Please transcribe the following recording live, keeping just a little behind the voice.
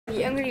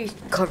Yeah, I'm gonna be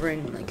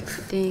covering like a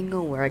thing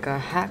where I got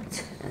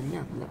hacked, and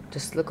yeah, look,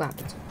 just look what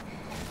happens.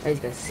 As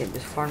you guys see, I'm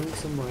just farming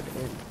some wood,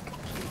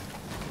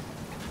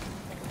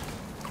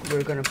 and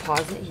we're gonna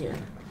pause it here,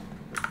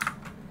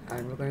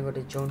 and we're gonna go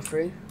to zone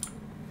free.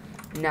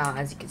 Now,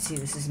 as you can see,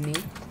 this is me.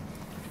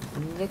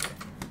 And look,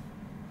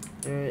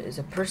 there is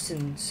a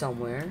person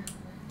somewhere.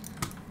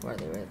 Where are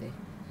they? Where are they?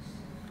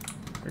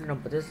 I don't know,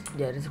 but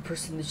there's a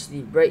person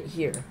literally right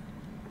here.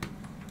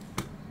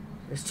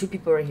 There's two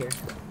people right here.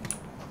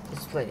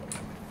 Let's play it.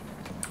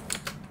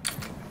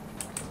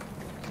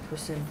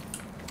 Person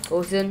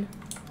goes in.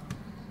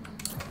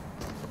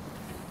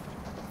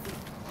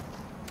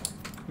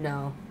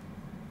 No.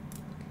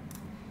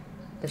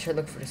 Let's try to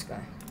look for this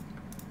guy.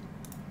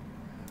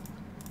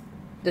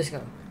 This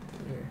guy.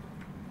 Here.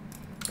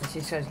 Let's see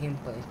this guy's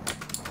gameplay.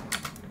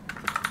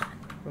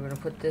 We're gonna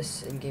put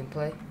this in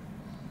gameplay.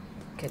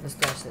 Okay, let's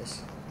dash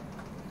this.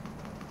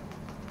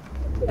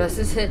 Does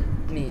this hit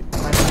me?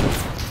 My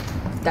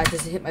body. That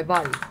doesn't hit my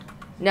body.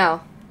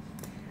 Now,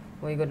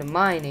 when we go to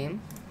my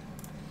name,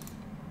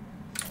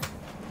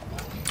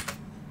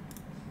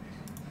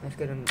 let's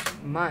go to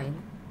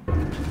mine.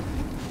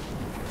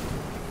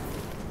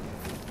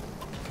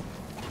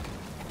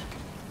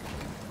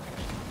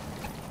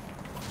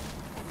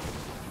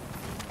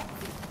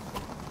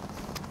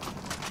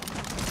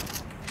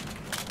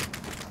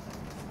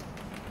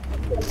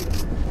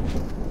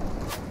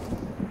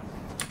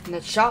 And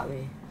that shot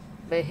me,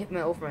 but it hit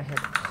me over my head.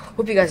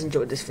 Hope you guys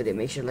enjoyed this video.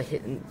 Make sure to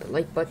hit the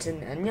like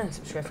button and yeah,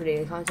 subscribe for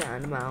daily content.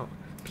 And I'm out.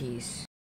 Peace.